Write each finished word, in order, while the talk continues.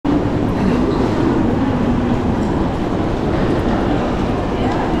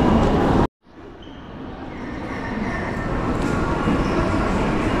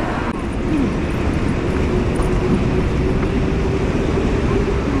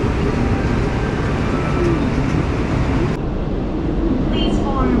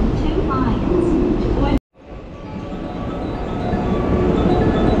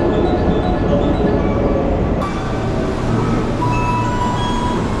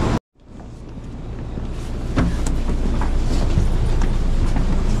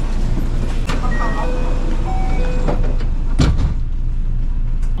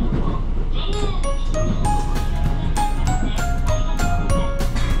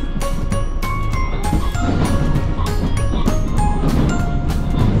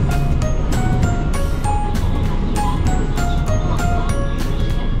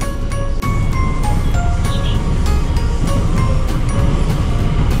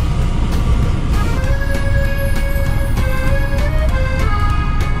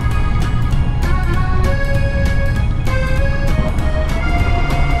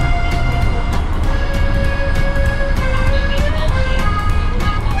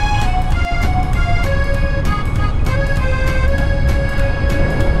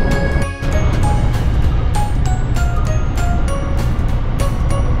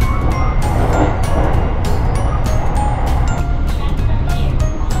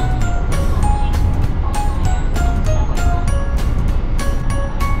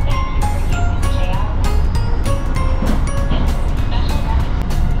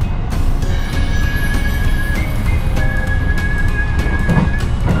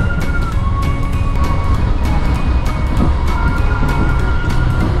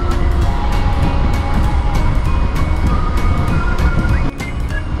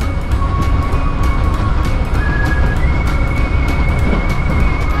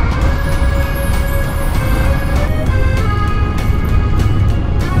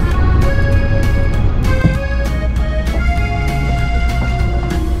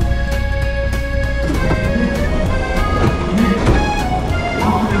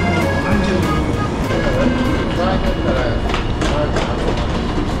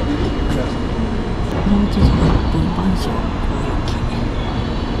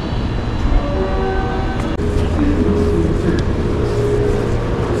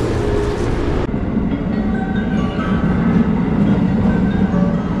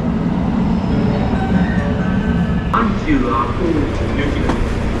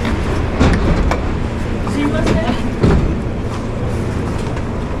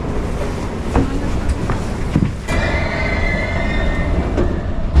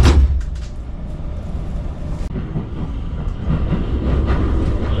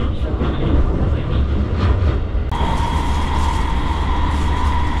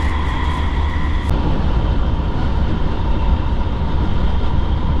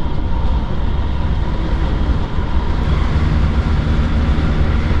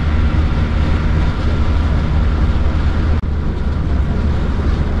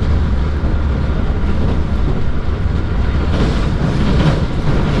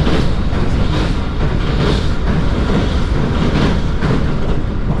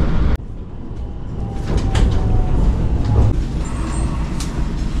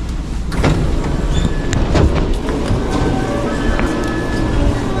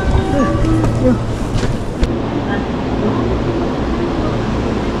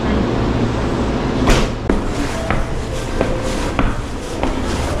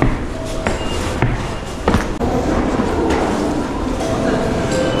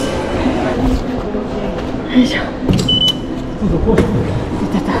いしょ。抜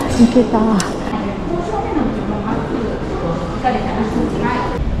けた。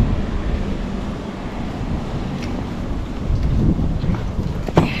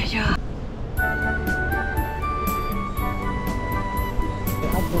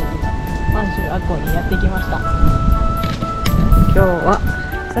播州赤穂にやってきました。今日は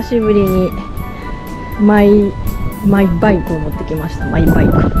久しぶりにマイバイクを持ってきました。マイバイ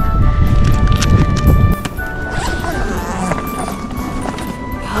ク。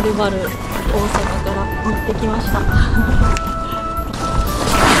はるばる大阪から持ってきました。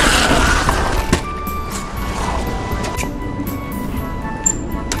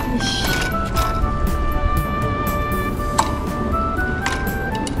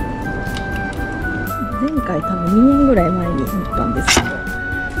前回多分2年ぐらい前に乗ったんですけど、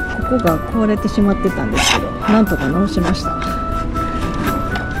ここが壊れてしまってたんですけど、なんとか直しました。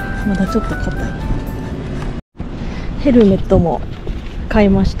まだちょっと硬い。ヘルメットも買い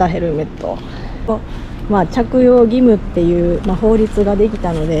ました。ヘルメット、着用義務っていう、法律ができ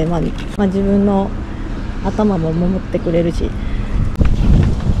たので、自分の頭も守ってくれるし、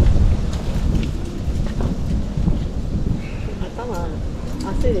頭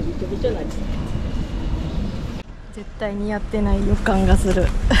汗でびちょびちょになりそう。絶対にやってない予感がする。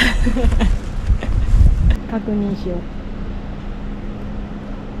確認しよう。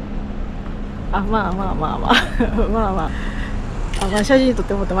写真撮っ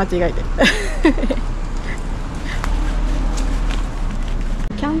てもって間違えて。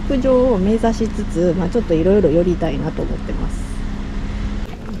キャンプ場を目指しつつ、ちょっといろいろ寄りたいなと思ってます。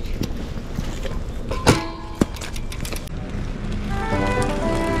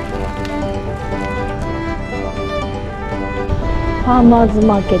ファーマーズ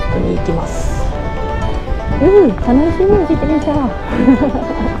マーケットに行きます。楽しみ、自転車。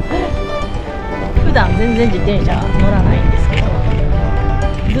普段全然自転車乗らないんですけど、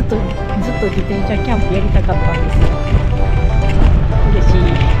ずっと自転車キャンプやりたかったんですよ。嬉しい。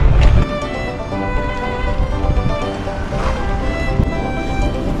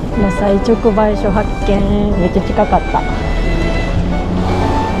野菜直売所発見。めっちゃ近かった。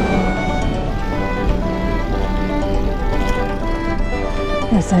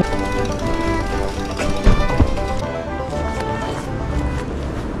野菜。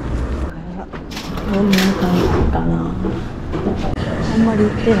どんな感じかな。あんまり売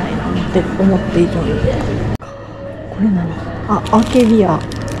ってないなって思っていたので。これ何？アケビア。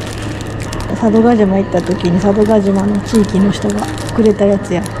佐渡島行った時に佐渡島の地域の人がくれたや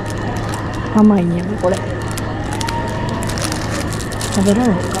つや。甘いんやねこれ。食べられ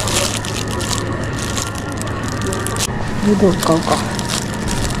ないか。ぶどう買おうか。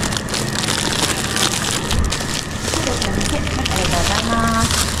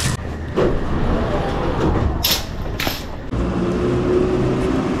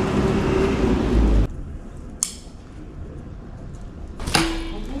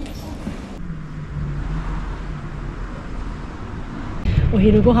お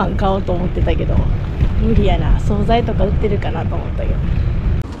昼ご飯買おうと思ってたけど無理やな。惣菜とか売ってるかなと思ったけど。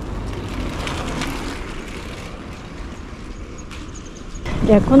い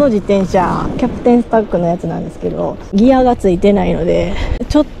や、この自転車キャプテンスタックのやつなんですけど、ギアがついてないので、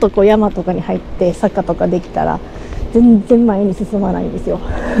ちょっと山とかに入って坂とかできたら全然前に進まないんですよ。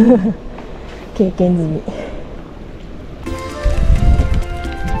経験済み。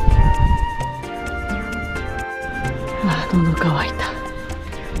喉乾いた。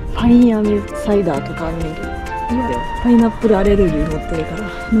パイン飴サイダーとかあるねんけど、パイナップルアレルギー持ってるから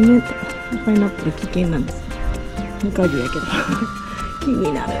飲めて。パイナップル危険なんです。無限やけど気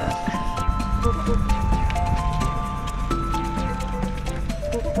になる。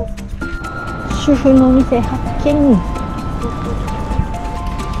主婦の店発見。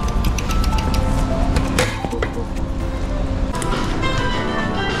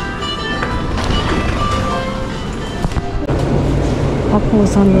赤穂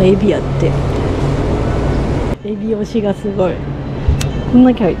さんのエビやって。エビ推しがすごい。こん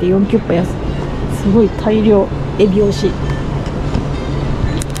だけ入って4キュッパ安い。すごい大量。エビ推し。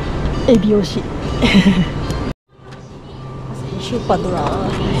エビ推し。スーパードラ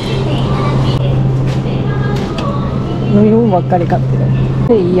ー。飲み物ばっかり買ってる。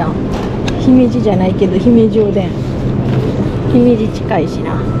これいいやん。姫路じゃないけど姫路おでん。姫路近いし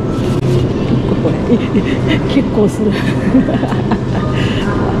な。これ結構する。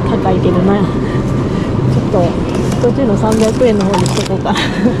高いけどな。ちょっと途中の300円の方にしとこうか。め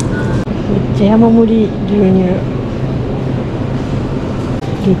っちゃ山盛り牛乳。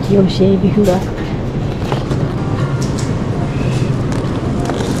激推しエビフライ。い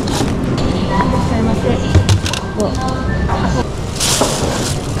らっしゃいませ。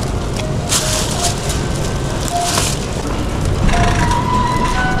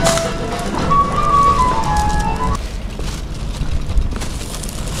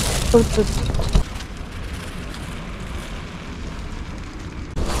赤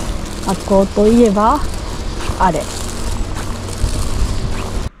穂といえばあれ。建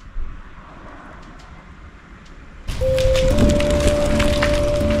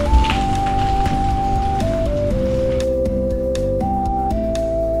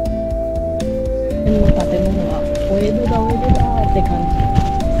物はお江戸だお江戸だって感じ。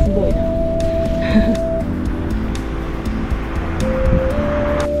すごいな。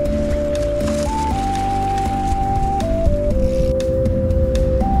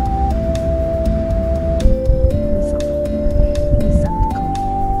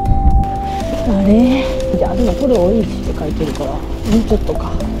あれじゃあでもこれ多いしって書いてるからもうちょっとか。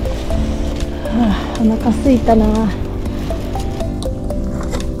はあ、お腹すいたな。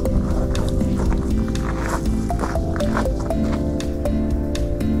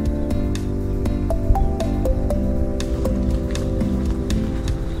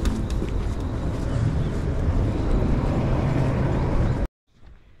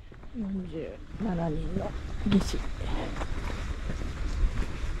47人の技師。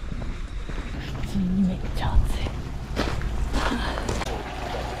普通にめっちゃ暑い。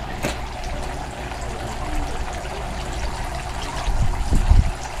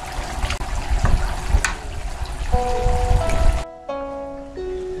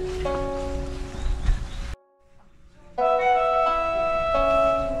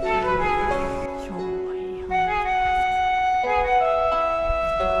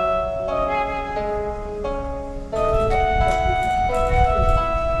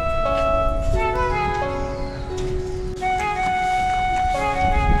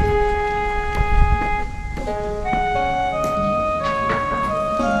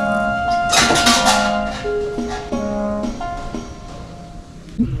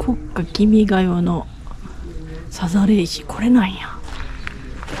国家君が代のさざれ石、これなんや。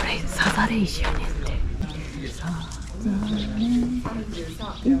これさざれ石やねんって。さざれ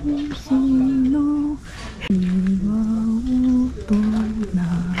石の岩をとない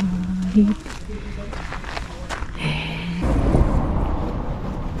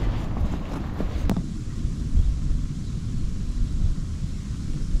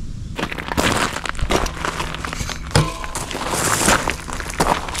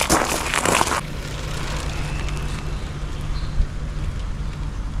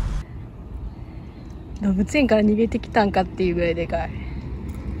動物園から逃げてきたんかっていうぐらいでかい。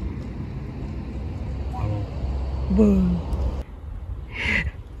ブーン。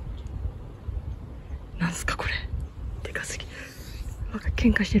なんすかこれ。でかすぎ。なんか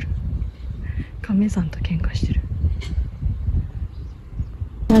喧嘩してる。亀さんと喧嘩してる。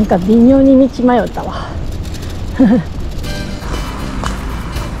なんか微妙に道迷ったわ。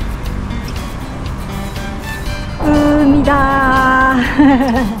海だ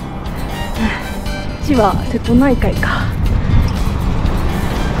ー。こっちは瀬戸内海か。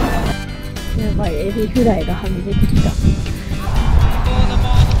やばい、エビフライがはみ出てきた。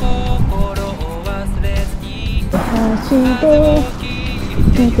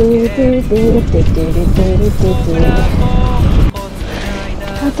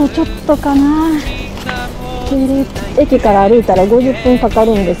あとちょっとかな。駅から歩いたら50分かか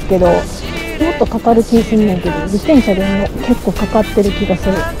るんですけど、もっとかかる気すんねんけど、自転車でも結構かかってる気がす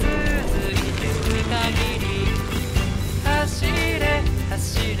る。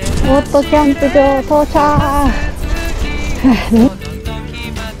オートキャンプ場到着。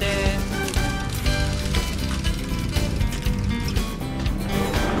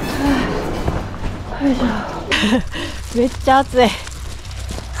めっちゃ暑い。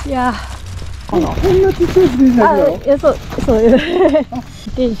いやこんなちっちゃい自転車いや、そういう自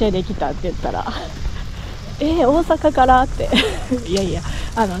転車で来たって言ったら大阪からっていやいや、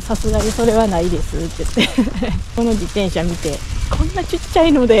さすがにそれはないですって言ってこの自転車見て、こんなちっちゃ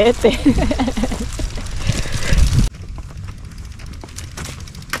いのでって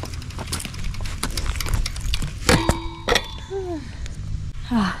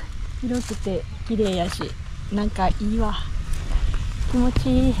はあ、広くて綺麗やし、なんかいいわ。気持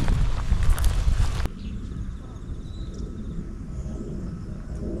ちいい。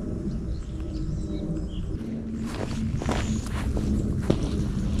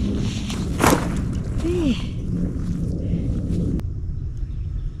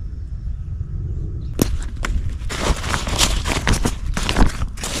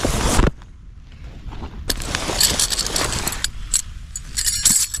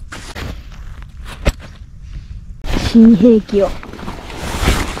新兵器を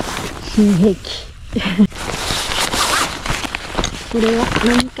新兵器これは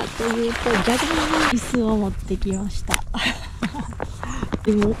何かというと、じゃがいも椅子を持ってきました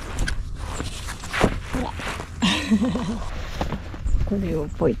でもこれを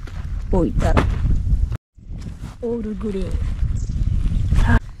ポイと置いたらオールグリーン。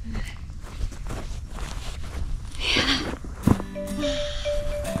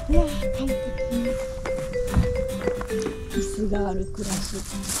いや快適。椅子があるクラス。椅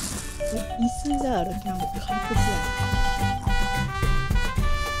子があるキャンプ快適やね。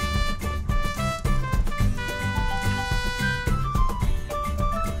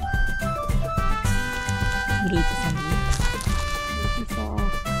フルーツサンド美味しそう。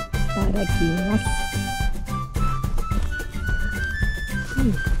いただきます。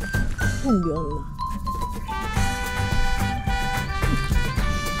本業女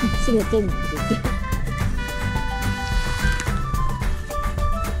すれてるって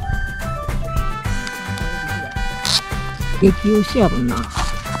言って激推しやもんな。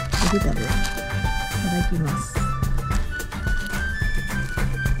食べたでいただきます。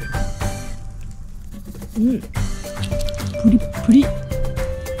プリップリ。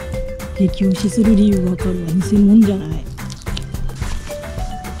激推しする理由わかるわ。偽物じゃない。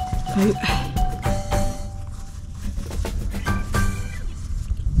かゆい。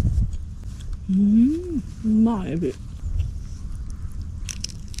うまいエビ。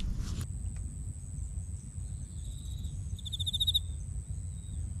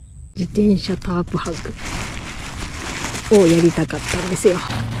自転車タープ泊をやりたかったんですよ。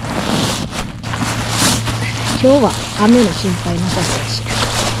今日は雨の心配なさそうだし。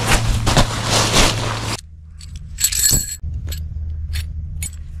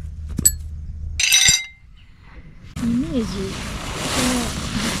イメージ、この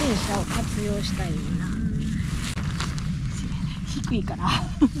自転車を活用したいな。低いから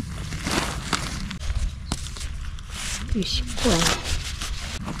よし、ここやね。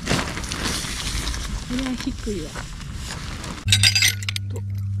これは低いわ。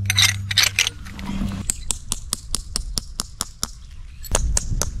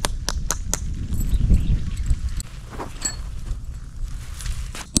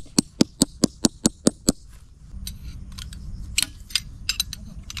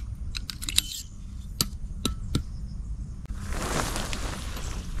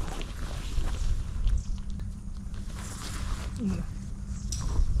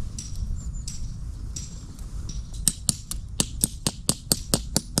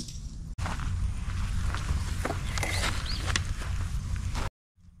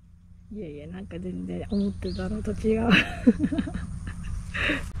いやいや、なんか全然思ってたのと違う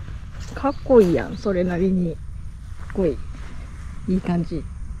かっこいいやん、それなりに。かっこいい。いい感じ。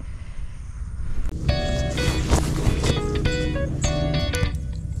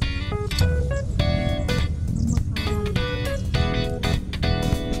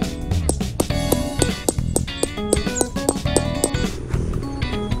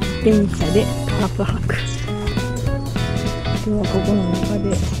自転車でタープ泊。今日はここの中で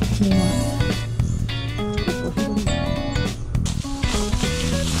寝ます。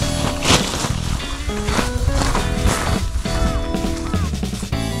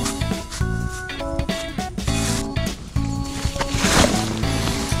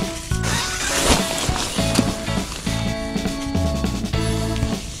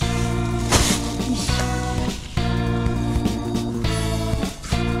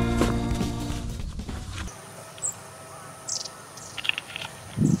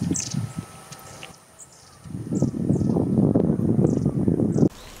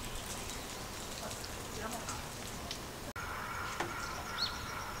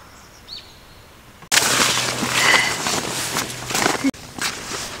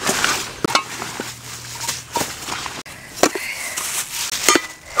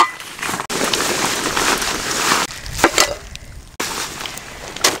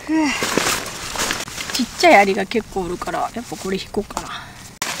ちっちゃいアリが結構おるから、やっぱこれ引こうかな。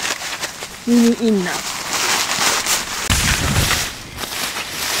ミニインナー。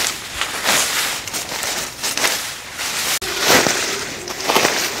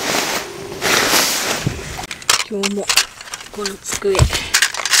今日もこの机、チ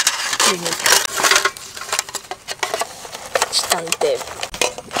タンテー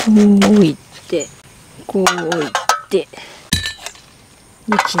プ、こう置いて、こう置いて、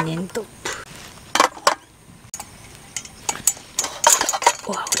日年トップ。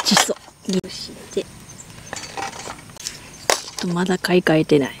わ、落ちそう。そして、ちょっとまだ買い替え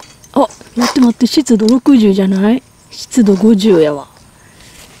てない。あ、待って待って、湿度60じゃない？湿度50やわ。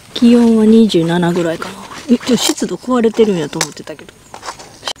気温は27ぐらいかな。湿度壊れてるんやと思ってたけど。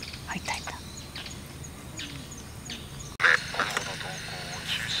入った入った。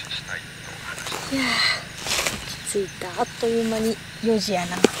いやー、着いた。あっという間に4時や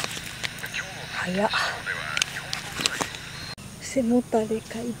な。早っ。背もたれ快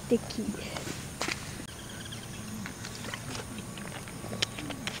適。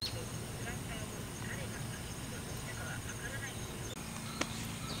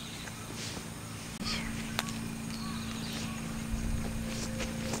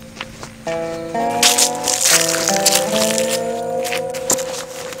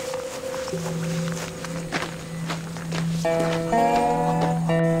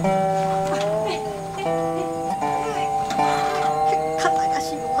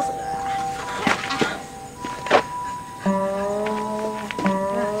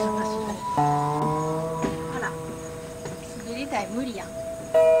無理やん。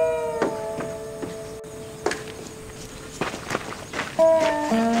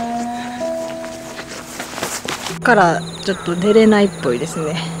からちょっと出れないっぽいです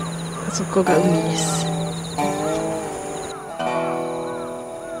ね。あそこが海です。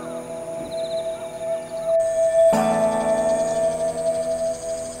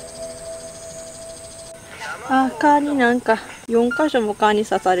あ、蚊になんか4箇所も蚊に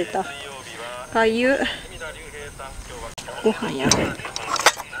刺された。かゆ。ご飯やべえ。で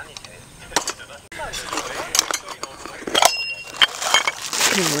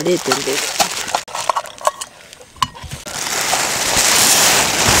も 0.0。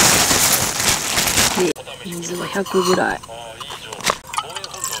で、水は100ぐらい。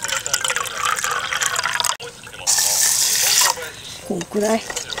こんくらい。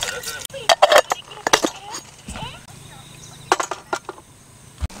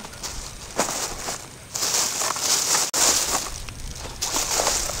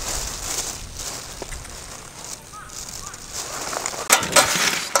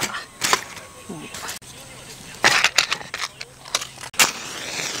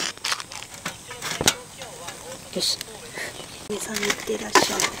よし。皆さん行ってらっ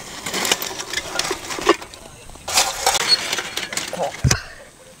しゃい。こう。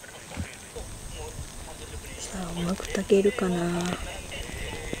さあ、うまく炊けるかな。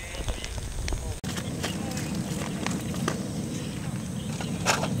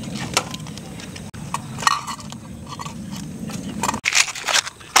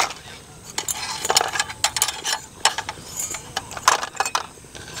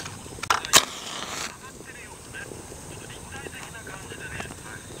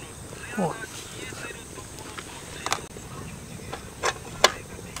お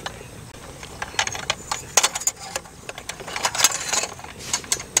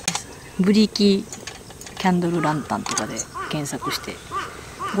ブリキキャンドルランタンとかで検索して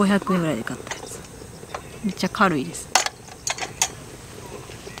500円ぐらいで買ったやつ。めっちゃ軽いです。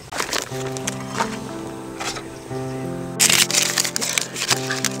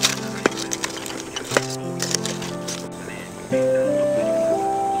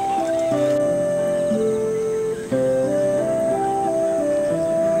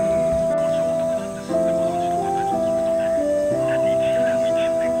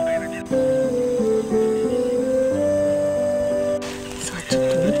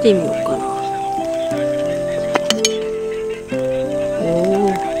見てみようかな。おお、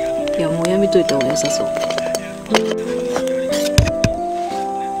いやもうやめといた方が良さそう。これ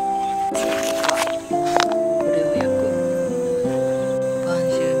を焼く。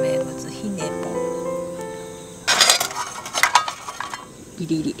播州名物ひねぽん。ギ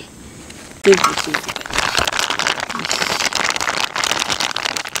リギリ。全部シーズ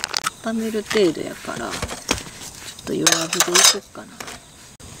が。温める程度やから、ちょっと弱火でいこうかな。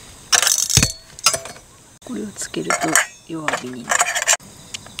これをつけると弱火になる。さ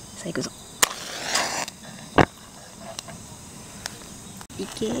あ行くぞ。い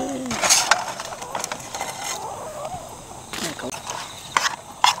けー。なんか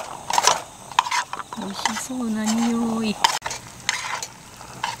美味しそうな匂い。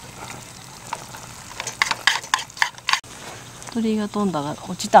鳥が飛んだが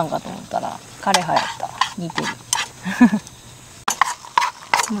落ちたんかと思ったら枯れ葉やった。似てる。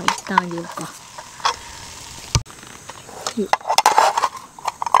まあ一旦あげようか。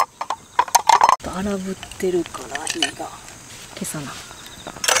荒ぶってるから火が消さな。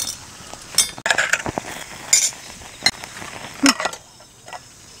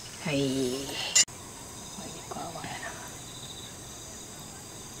はい。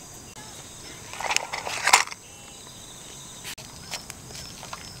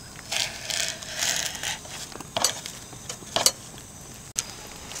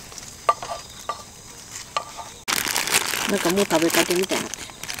なんかもう食べかけみたいになって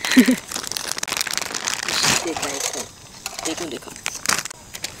る。で大根でか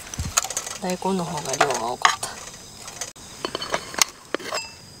大根の方が量が多かった。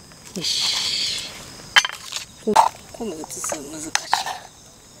よし。こ米移すの難しい。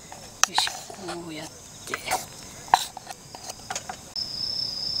よし、こうやって。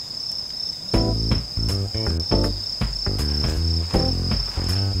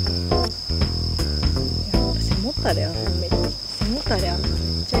背もたれあんのめっ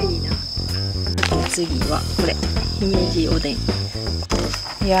ちゃいいな。次はこれ、姫路おでん。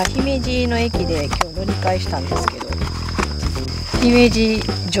いや、姫路の駅で今日乗り換えしたんですけど、姫路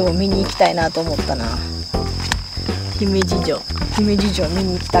城見に行きたいなと思ったな。姫路城見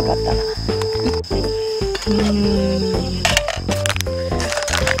に行きたかったな。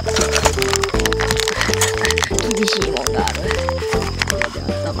厳しいもんがある。これで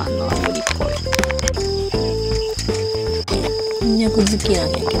頭の炙りっこい。こんにゃく好きな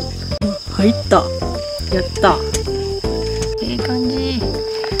んやけど。入った。やった。いい感じ。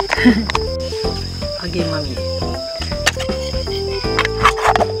揚げまみれ。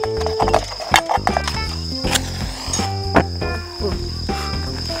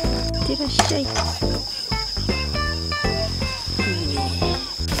いってらっしゃい。いいね。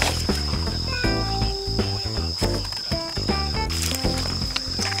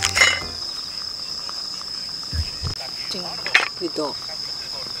ぶどう。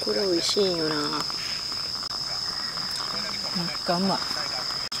これ美味しいんよな。なんかうまい。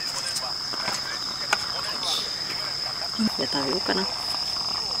じゃあ食べようかな。い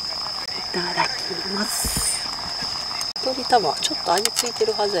ただきます。鶏玉ちょっと味ついて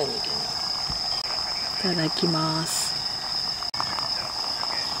るはずやねんけど。いただきます。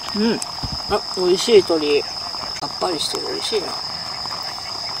あ、美味しい鶏。さっぱりしてる、美味しいな。な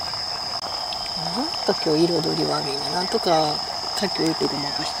んか今日彩り悪いな。なんとかかき置いてごま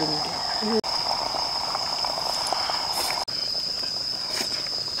かしてるんだけど。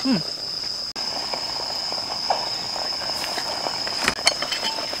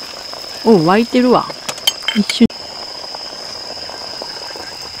お、沸いてるわ。一瞬。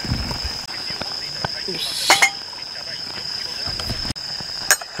よし。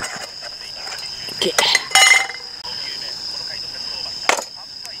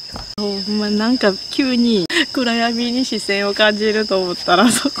ほんまなんか急に暗闇に視線を感じると思ったら、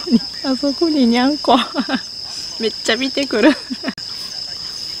あそこににゃんこめっちゃ見てくるめ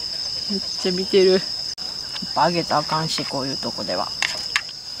っちゃ見てる。やっぱあげたらあかんし、こういうとこでは。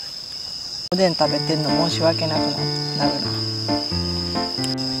おでん食べてんの申し訳なくなるな。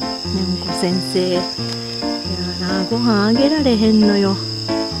にゃんこ先生、いやな、ご飯あげられへんのよ。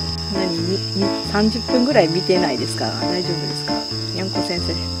30分ぐらい見てないですか？大丈夫ですか？にゃんこ先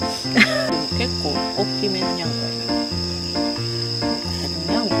生結構大きめのにゃんこやね。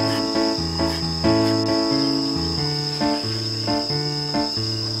にゃんこ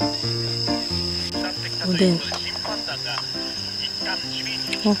おでん。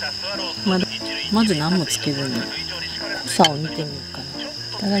まず何もつけずに濃さを見てみようかな。い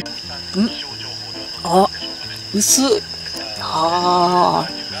ただき。あ、薄っ。ああ、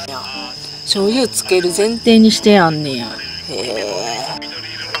醤油つける前提にしてやんねや。へえ。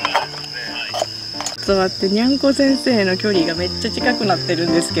ちょっと待って、にゃんこ先生の距離がめっちゃ近くなってる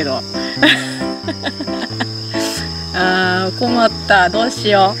んですけどあー、困った。どうし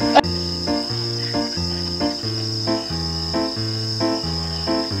よう。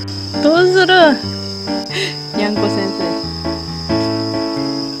どうする？にゃんこ先生。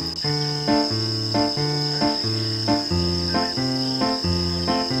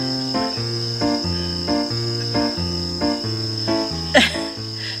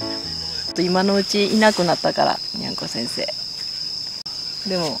今のうちいなくなったから、にゃんこ先生。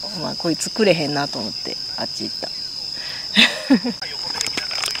でもまあこいつ作れへんなと思ってあっち行った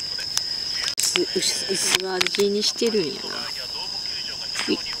薄味にしてるんやな。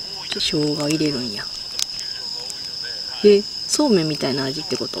生姜入れるんや。そうめんみたいな味っ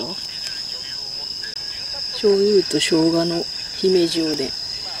てこと？醤油と生姜の姫路おでん。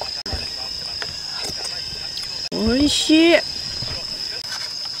おいしい。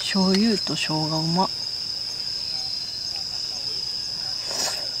醤油と生姜うまっ。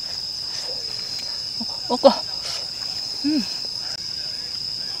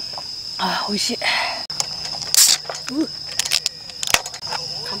あ、おいしい。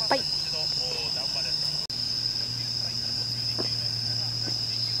乾杯。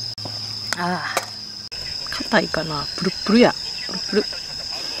ああ、硬いかな。プルプルや。プルプル。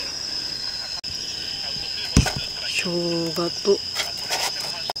生姜と。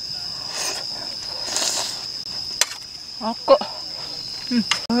あっこ。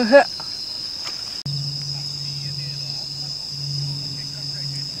おいしい。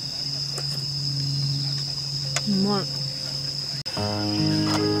うまい。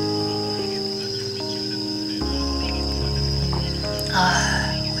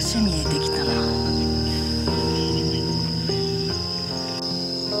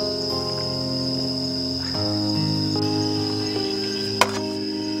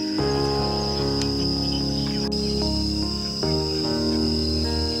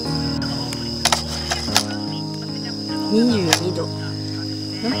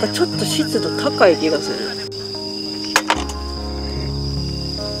なんかちょっと湿度高い気がする。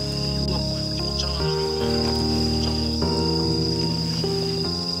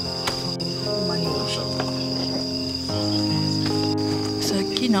さっ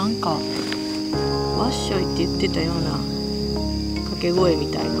きなんかわっしょいって言ってたような掛け声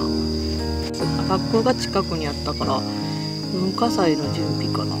みたいな。学校が近くにあったから文化祭の準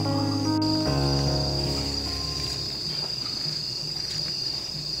備かな。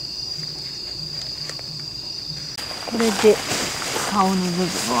これで顔の部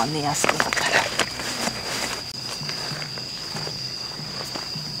分は寝やすくなったら。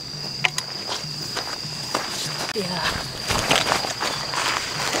いや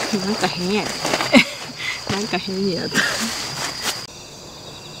なんか変やねなんか変になった。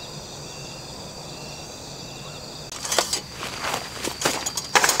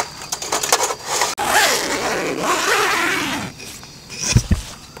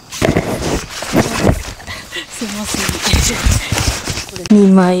狭すぎてこれ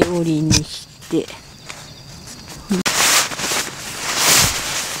2枚折りにして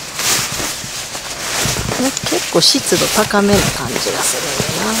結構湿度高めな感じがするん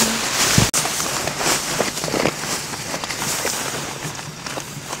だな。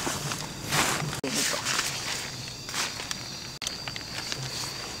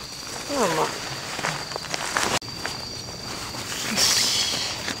まあまあ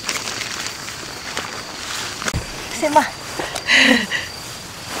狭い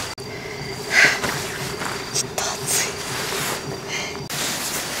ちょっと暑い。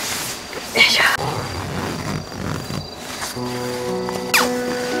よいしょ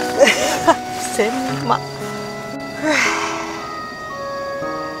狭っ。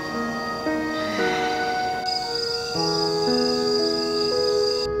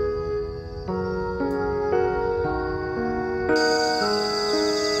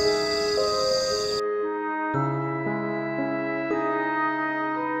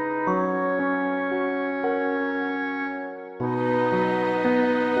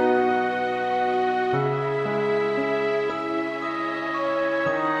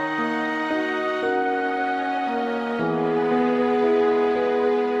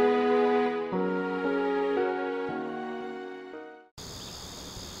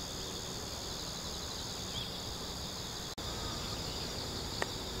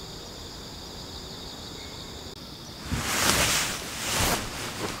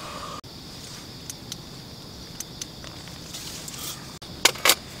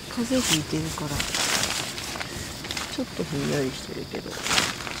風邪ひいてるからちょっとひんやりしてるけど。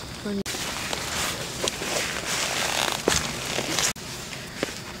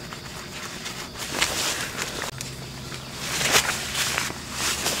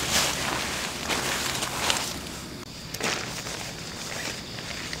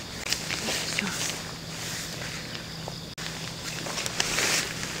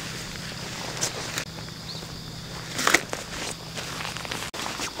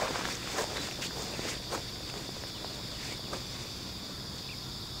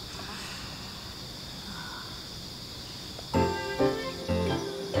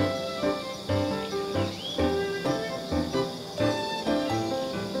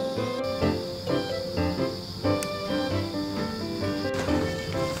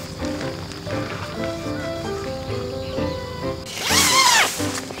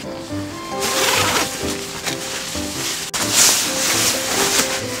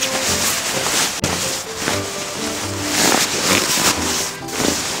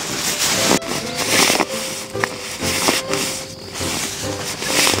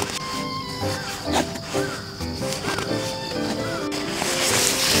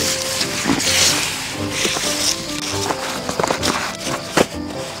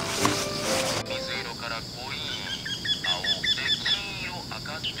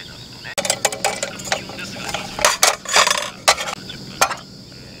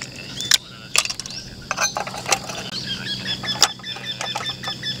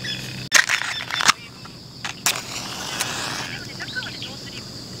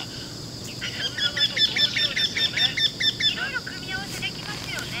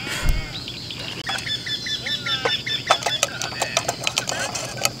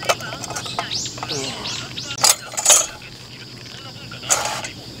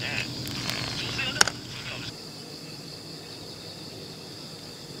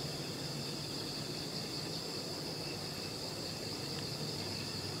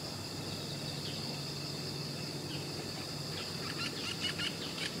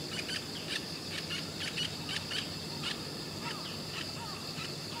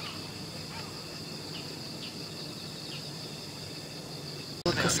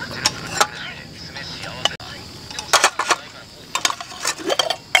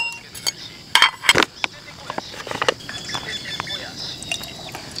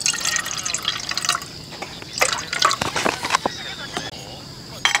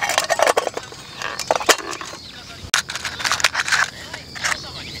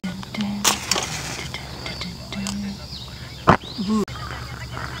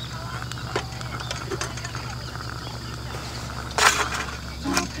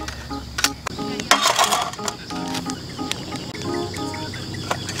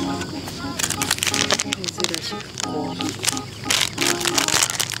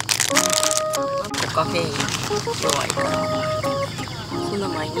ペイン弱いからそんな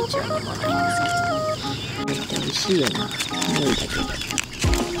毎日は飲まないんですけど、めっちゃ美味しいよな、匂いだけで。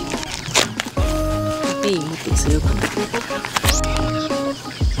カフェイン持って強くなる。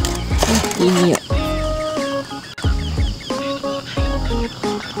いい匂い。いい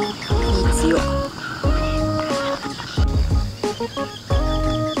強い。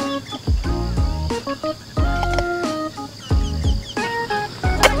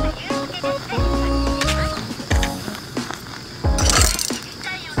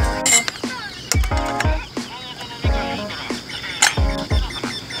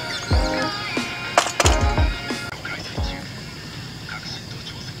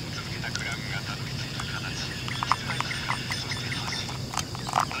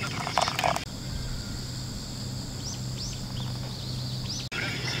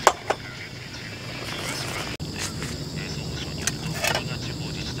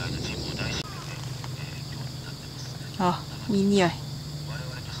あ、いい匂い。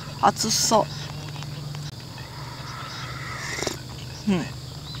熱そう。うん。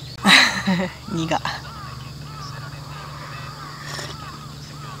苦。あ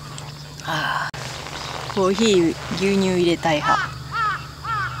あ。コーヒー、牛乳入れたい派。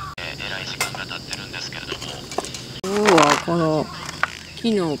今日はこの昨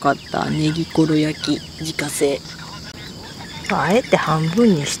日買ったネギコロ焼き自家製。あえて半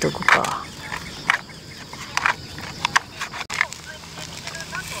分にしとくか。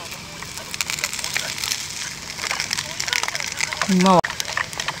今は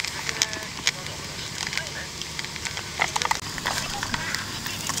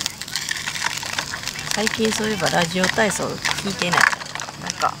最近そういえばラジオ体操聞いてない。な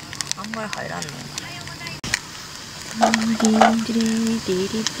んかあんまり入らんねん。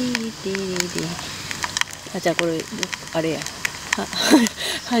あ、じゃあこれあれや。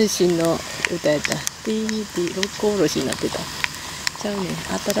阪神の歌やった。六甲おろしになってた。ちゃうねん。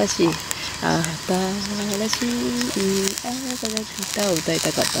新しい朝が来たを歌い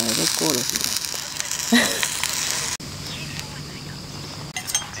たかったので六甲おろしになっ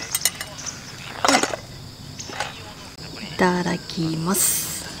た。いただきま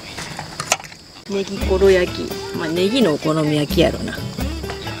す。ネギコロ焼き、まあネギのお好み焼きやろな。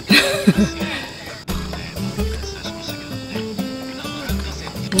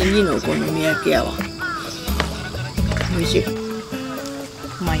ネギのお好み焼きやわ。美味しい。う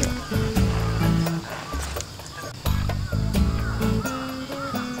まいよ。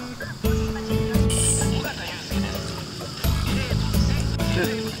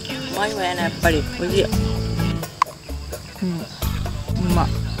うまいわやな、やっぱり美味しい。うん、うまい。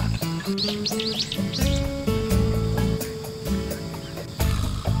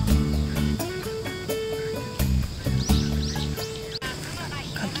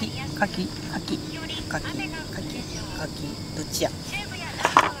かきどっちや。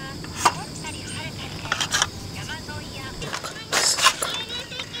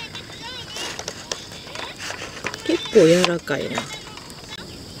結構柔らかいな。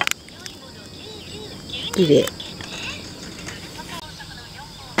綺麗。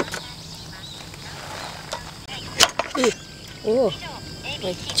おお、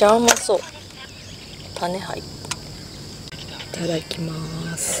めっちゃ甘そう。種入って。いただき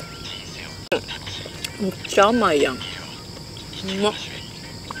ます。めっちゃ甘いやん。うまっ。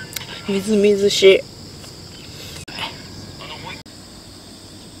みずみずしい。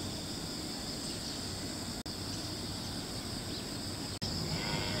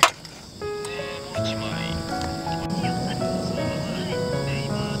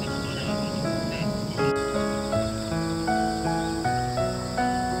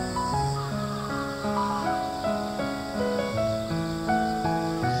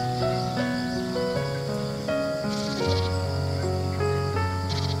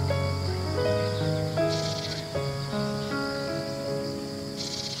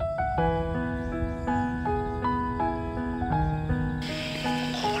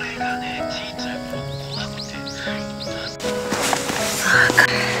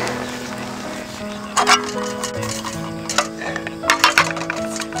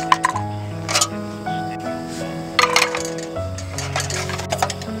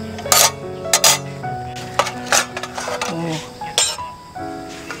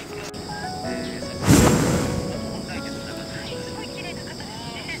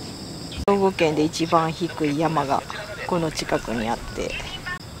兵庫県で一番低い山がこの近くにあって、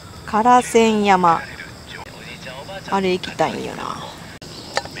唐千山、あれ行きたいんよな。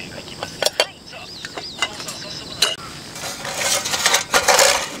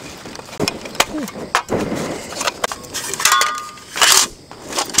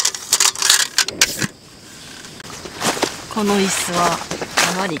この椅子は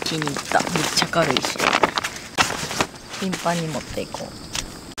かなり気に入った。めっちゃ軽いし頻繁に持っていこう。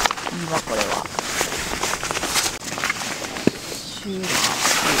いいわこれは。シューラ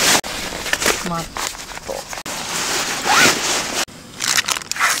ーマット。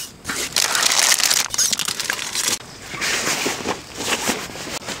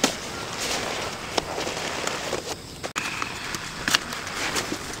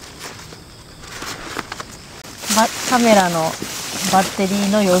カメラのバッテリー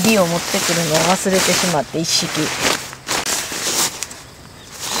の予備を持ってくるのを忘れてしまって一式。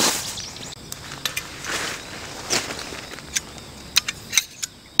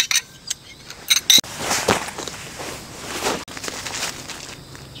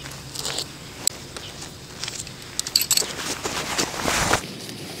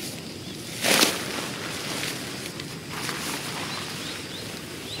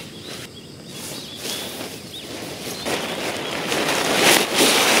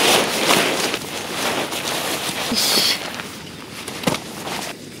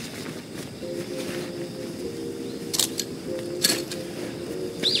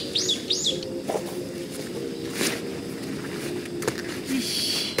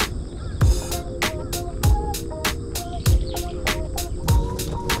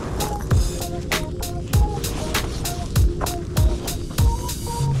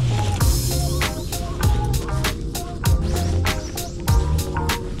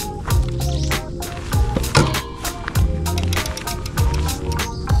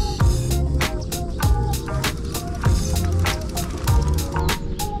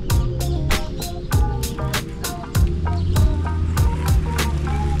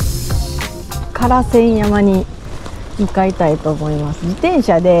唐千山に向かいたいと思います。自転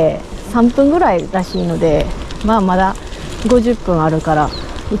車で3分ぐらいらしいので、まだ50分あるから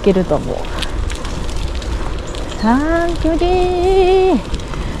行けると思う。短距離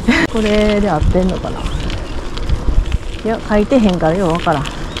これで合ってんのかな。いや書いてへんからようわからん。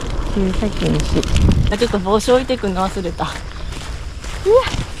駐車禁止。ちょっと帽子置いてくんの忘れた。うわ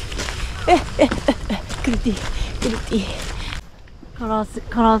クルティクルティ。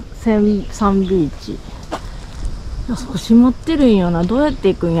唐千山ビーチ。あそこ閉まってるんよな。どうやっ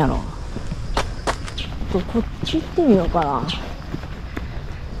て行くんやろ。こっち行ってみようかな。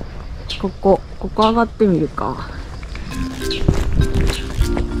ここ上がってみるか。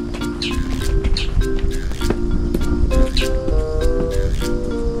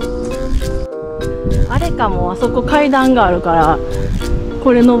あれかも。あそこ階段があるから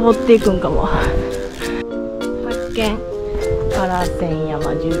これ登っていくんかも。発見。唐千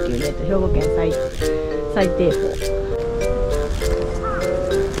山19メートル、兵庫県最低峰。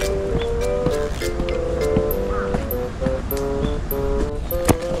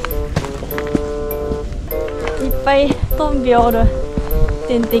いっぱいトンビおる。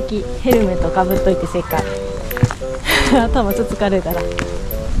天敵。ヘルメットかぶっといて正解。頭ちょっと疲れたら。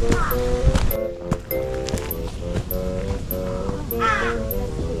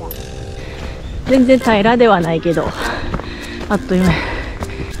全然平らではないけどあっという間。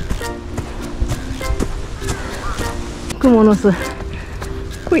雲の巣。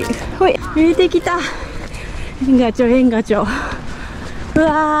ほいほい見えてきた。円ガチョ円ガチョ。う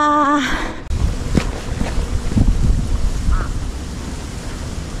わ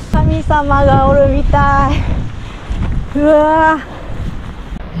ー、神様がおるみたい。うわ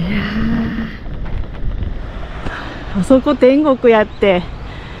ー、いやー、あそこ天国やって。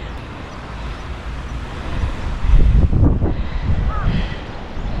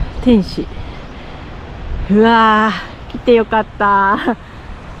天使。うわー、来てよかった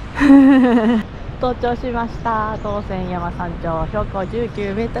登頂しました。唐千山山頂、標高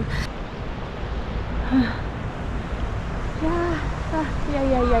19メートル。いや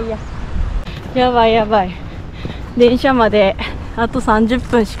やばいやばい。電車まであと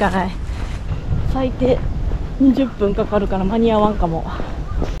30分しかない。最低20分かかるから間に合わんかも。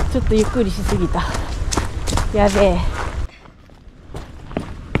ちょっとゆっくりしすぎた。やべえ。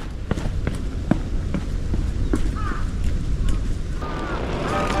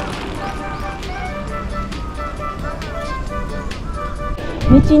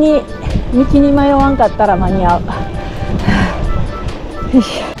道に迷わんかったら間に合う。よい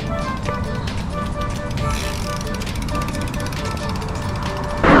しょ。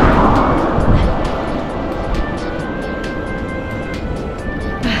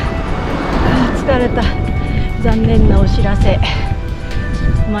疲れた。残念なお知らせ。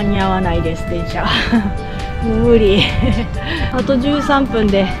間に合わないです、電車。もう無理。あと13分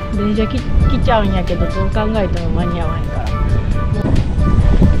で電車来ちゃうんやけど、どう考えても間に合わへんから。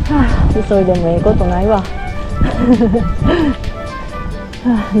はあ、急いでもええことないわ。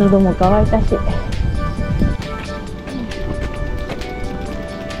喉も渇いたし。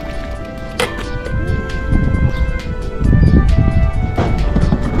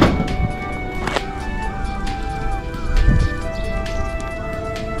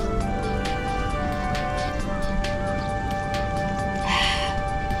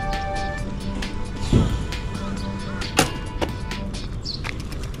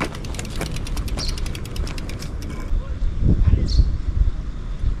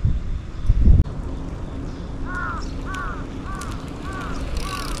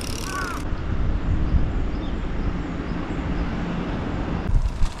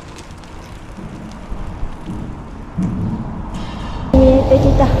見えてき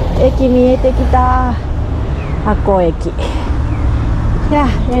た、駅見えてきた。赤穂駅。いや、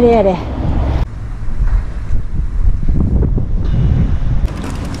やれやれ。